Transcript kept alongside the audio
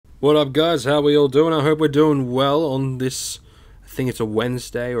What up, guys? How we all doing? I hope we're doing well on this. I think it's a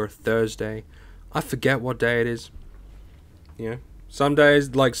Wednesday or a Thursday. I forget what day it is. Yeah, some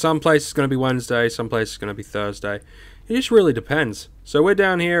days, like some places, it's going to be Wednesday, some places it's going to be Thursday. It just really depends. So we're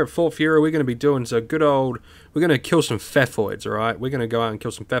down here at Fort Fury. We're going to be doing so good old. We're going to kill some Feffoids, all right? We're going to go out and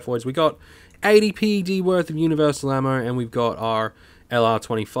kill some Feffoids. We got 80 PED worth of universal ammo, and we've got our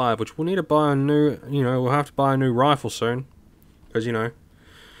LR25, which we'll need to buy a new. We'll have to buy a new rifle soon, because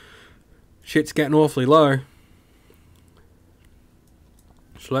shit's getting awfully low.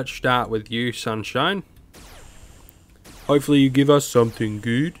 So let's start with you, Sunshine. Hopefully you give us something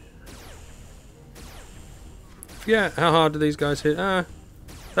good. Forget how hard do these guys hit? They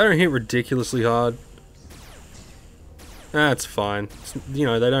don't hit ridiculously hard. That's fine. They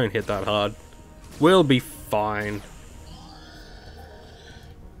don't hit that hard. We'll be fine.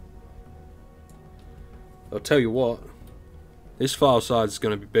 I'll tell you what. This file size is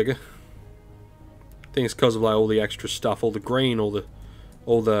going to be bigger. I think it's because of like all the extra stuff, all the green, all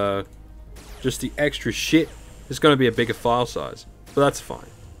the just the extra shit. It's going to be a bigger file size, but that's fine.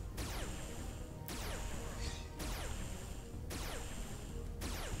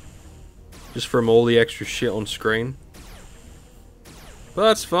 Just from all the extra shit on screen, but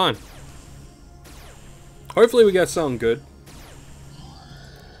that's fine. Hopefully we get something good.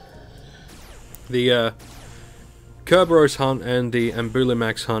 The Kerberos hunt and the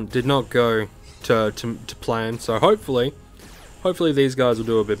Ambulimax hunt did not go to plan, so hopefully these guys will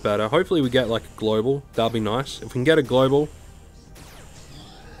do a bit better. Hopefully we get like a global. That'll be nice. If we can get a global,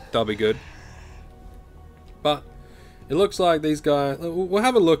 that'll be good. But it looks like these guys. We'll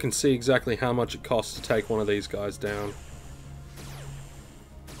have a look and see exactly how much it costs to take one of these guys down.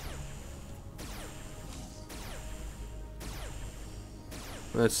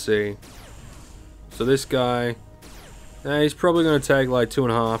 Let's see. So this guy, he's probably going to take like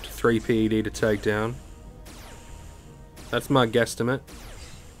 2.5 to 3 PED to take down. That's my guesstimate.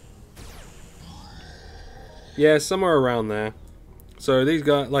 Yeah, somewhere around there. So these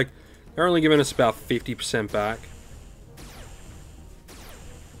guys, like, they're only giving us about 50% back.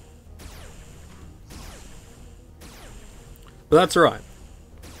 But that's alright.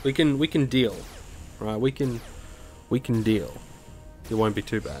 We can deal. Right, we can deal. It won't be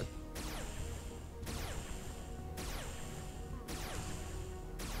too bad.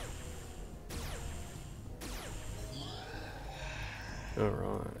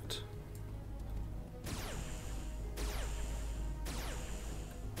 Alright.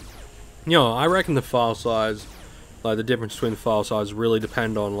 I reckon the file size, like the difference between the file size really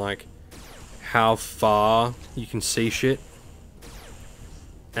depend on like how far you can see shit.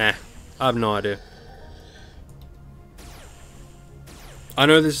 I have no idea. I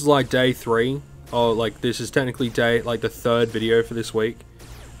know this is like day 3. Oh, like this is technically the 3rd video for this week.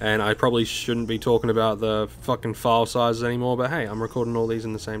 And I probably shouldn't be talking about the fucking file sizes anymore, but hey, I'm recording all these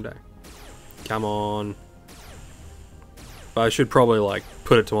in the same day. Come on. But I should probably, like,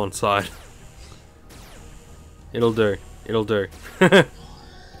 put it to one side. It'll do. It'll do. But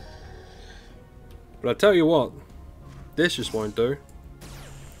I tell you what, this just won't do.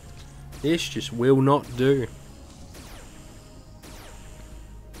 This just will not do.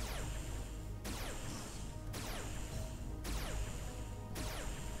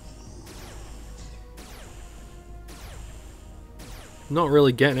 Not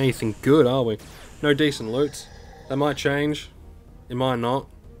really getting anything good, are we? No decent loots. That might change. It might not.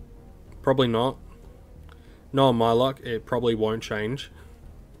 Probably not. Not on my luck, it probably won't change.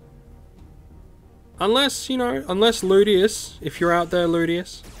 Unless, unless Ludius, if you're out there,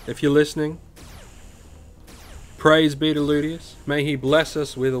 Ludius, if you're listening, praise be to Ludius. May he bless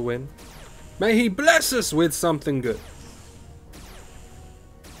us with a win. May he bless us with something good.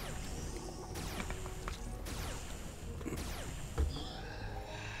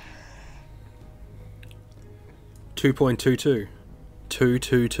 .22.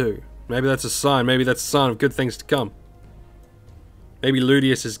 222. Maybe that's a sign. Maybe that's a sign of good things to come. Maybe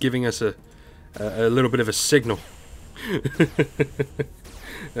Ludius is giving us a little bit of a signal.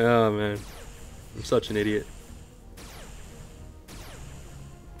 Oh man, I'm such an idiot.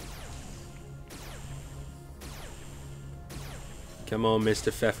 Come on,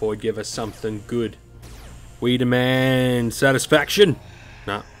 Mr. Feffoid, give us something good. We demand satisfaction.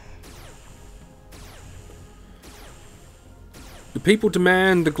 Nah. The people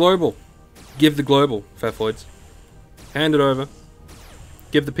demand the global. Give the global, Feffoids. Hand it over.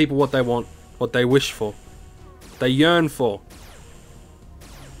 Give the people what they want, what they wish for, what they yearn for.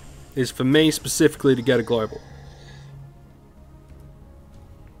 Is for me specifically to get a global.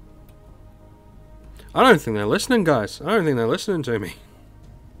 I don't think they're listening, guys. I don't think they're listening to me.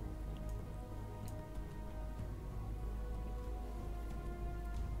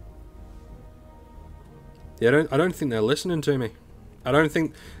 Yeah, I don't think they're listening to me. I don't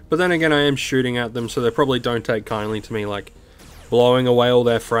think... But then again, I am shooting at them, so they probably don't take kindly to me, like, blowing away all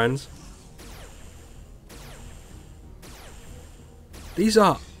their friends. These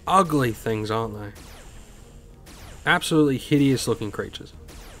are ugly things, aren't they? Absolutely hideous looking creatures.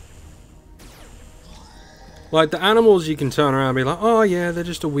 Like, the animals you can turn around and be like, oh yeah, they're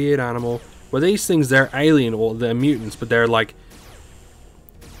just a weird animal. Well, these things, they're alien, or they're mutants, but they're like...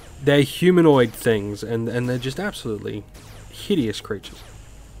 They're humanoid things, and they're just absolutely hideous creatures.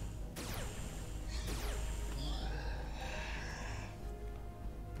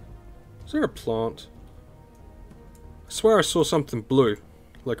 Is there a plant? I swear I saw something blue,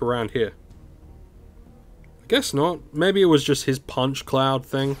 like around here. I guess not. Maybe it was just his punch cloud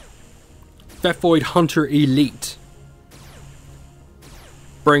thing. Feffoid Hunter Elite.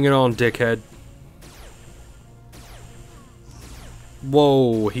 Bring it on, dickhead.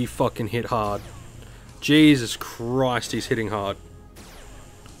 Whoa, he fucking hit hard. Jesus Christ, he's hitting hard.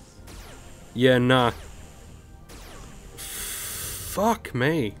 Yeah, nah. Fuck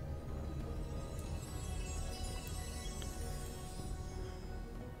me.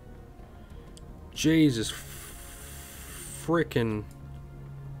 Jesus frickin'.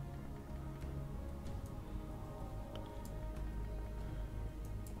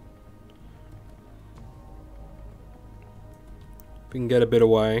 We can get a bit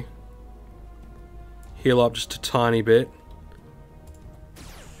away. Heal up just a tiny bit.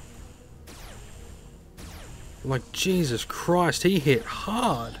 Like, Jesus Christ, he hit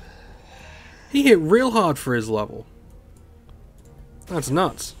hard. He hit real hard for his level. That's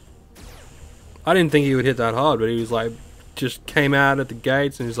nuts. I didn't think he would hit that hard, but he was like, just came out at the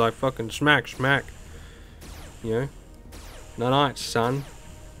gates and he's like, fucking smack, smack. You know? Night, son.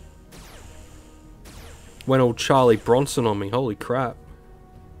 Went all Charlie Bronson on me, holy crap.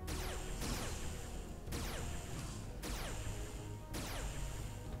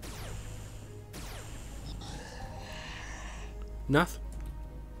 Nothing.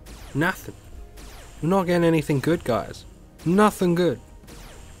 Nothing. We're not getting anything good, guys. Nothing good.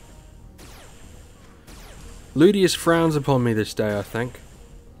 Ludius frowns upon me this day, I think.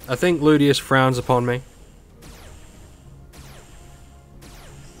 I think Ludius frowns upon me.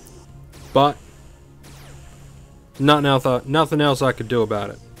 But nothing else I could do about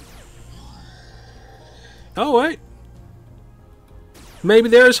it. Oh wait. Maybe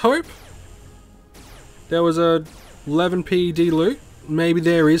there is hope. There was a 11 PED loot. Maybe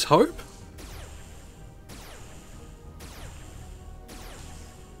there is hope.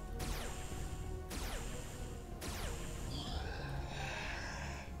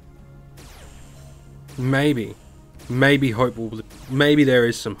 Maybe. Maybe hope will... Maybe there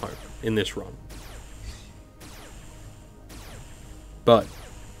is some hope in this run. But,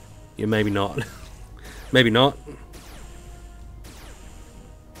 yeah, maybe not. Maybe not.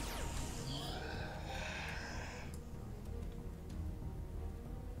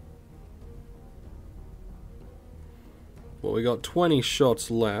 Well, we got 20 shots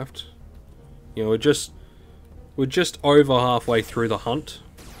left. You know, we're just over halfway through the hunt.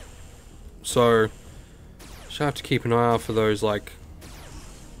 So, just have to keep an eye out for those, like,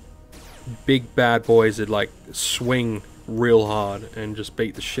 big bad boys that, like, swing real hard and just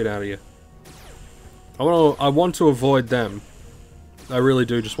beat the shit out of you. I want to avoid them. I really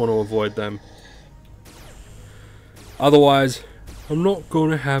do just want to avoid them. Otherwise, I'm not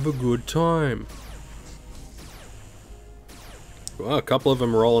gonna have a good time. Well, a couple of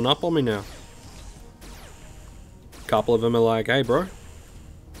them are rolling up on me now. A couple of them are like, hey bro,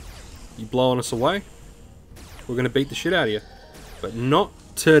 you blowing us away? We're gonna beat the shit out of you. But not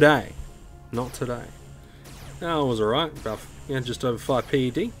today. Not today. That was alright. About, yeah, just over 5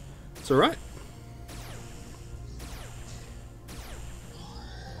 PED. It's alright.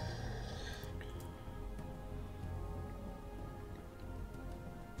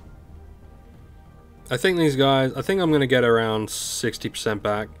 I think these guys, I think I'm going to get around 60%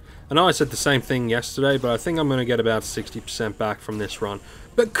 back. I know I said the same thing yesterday, but I think I'm going to get about 60% back from this run.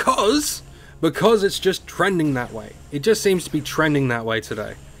 Because it's just trending that way. It just seems to be trending that way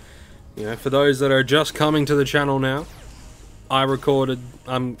today. You know, for those that are just coming to the channel now, I recorded,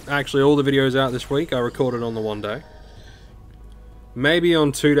 actually all the videos out this week, I recorded on the one day. Maybe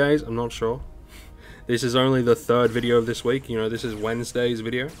on 2 days, I'm not sure. This is only the third video of this week, you know, this is Wednesday's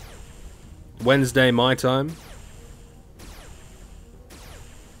video. Wednesday my time.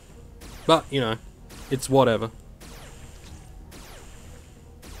 But, you know, it's whatever.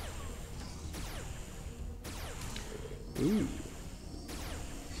 Ooh.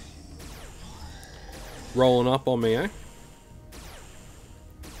 Rolling up on me, eh?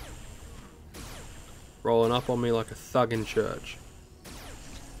 rolling up on me like a thug in church.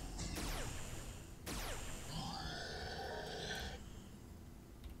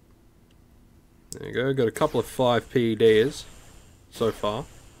 There you go, got a couple of 5 PEDs so far.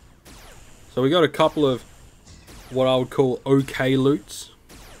 So we got a couple of what I would call okay loots.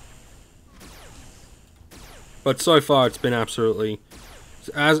 But so far it's been absolutely...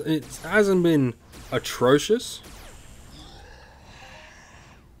 it hasn't been atrocious.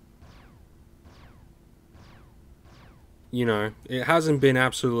 You know, it hasn't been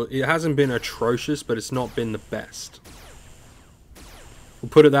atrocious, but it's not been the best. We'll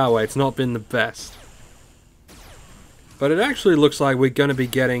put it that way, it's not been the best. But it actually looks like we're going to be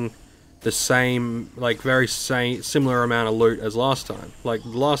getting the same, like similar amount of loot as last time. Like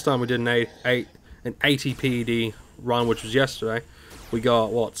last time we did an 80 PED run, which was yesterday. We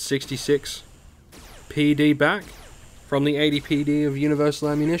got, what, 66 PED back from the 80 PED of universal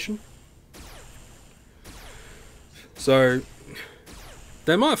ammunition. So,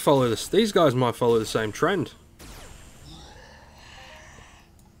 they might follow this. These guys might follow the same trend.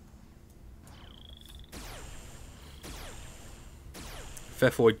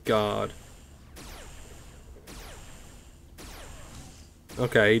 Feffoid guard.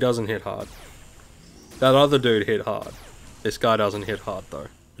 Okay, he doesn't hit hard. That other dude hit hard. This guy doesn't hit hard though,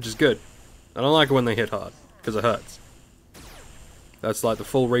 which is good. I don't like it when they hit hard, because it hurts. That's like the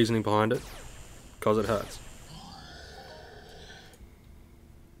full reasoning behind it, because it hurts.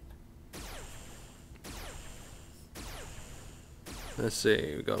 Let's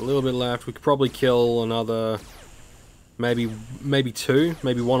see, we've got a little bit left. We could probably kill another, maybe two,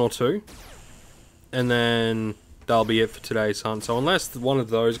 maybe 1 or 2. And then that'll be it for today's hunt. So unless one of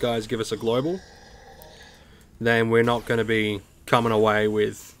those guys give us a global, then we're not going to be coming away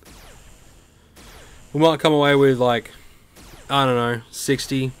with... We might come away with like, I don't know,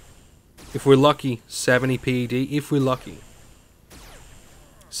 60. If we're lucky, 70 PED, if we're lucky.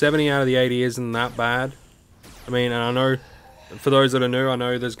 70 out of the 80 isn't that bad. I mean, and I know... For those that are new, I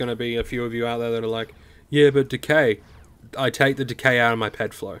know there's going to be a few of you out there that are like, yeah, but decay. I take the decay out of my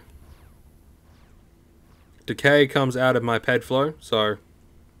ped flow. Decay comes out of my ped flow, so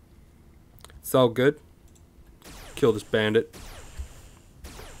it's all good. Kill this bandit.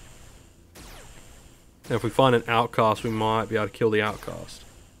 And if we find an outcast, we might be able to kill the outcast.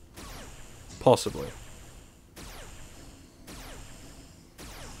 Possibly.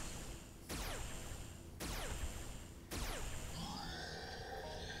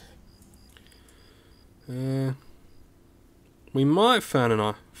 We might find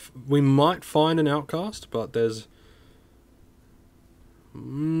an outcast, but there's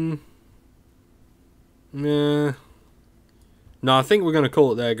yeah. No, I think we're gonna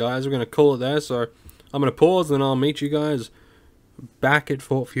call it there, guys. We're gonna call it there. So I'm gonna pause, and I'll meet you guys back at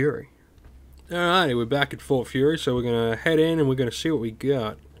Fort Fury. Alrighty, we're back at Fort Fury, so we're gonna head in and we're gonna see what we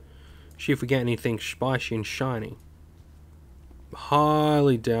got. See if we get anything spicy and shiny.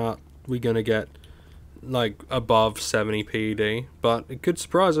 Highly doubt we're gonna get like above 70 PED, but it could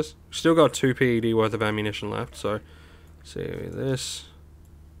surprise us. Still got 2 PED worth of ammunition left, so see this,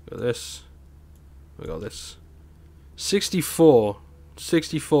 got this, we got this, 64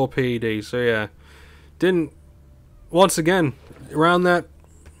 PED. So yeah, didn't, once again around that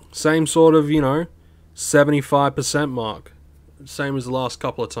same sort of, you know, 75% mark, same as the last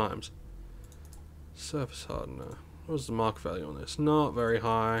couple of times. Surface hardener, what's the mark value on this? Not very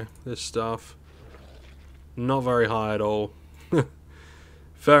high. This stuff, not very high at all.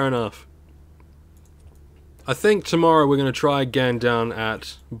 Fair enough. I think tomorrow we're going to try again down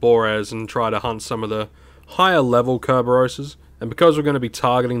at Borez and try to hunt some of the higher level Kerberoses. And because we're going to be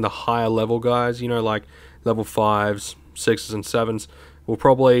targeting the higher level guys, you know, like level 5s, 6s and 7s, we'll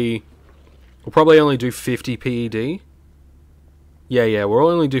probably only do 50 PED. Yeah, we'll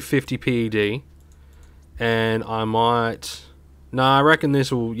only do 50 PED. And I might... Nah, I reckon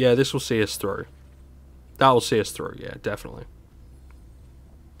this will see us through. That will see us through, yeah, definitely.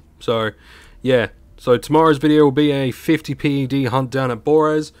 So, yeah. So tomorrow's video will be a 50 PED hunt down at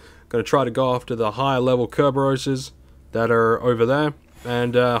Borez. Going to try to go after the higher level Kerberoses that are over there.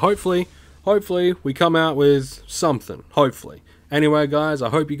 And hopefully we come out with something. Hopefully. Anyway, guys, I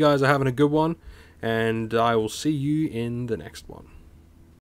hope you guys are having a good one. And I will see you in the next one.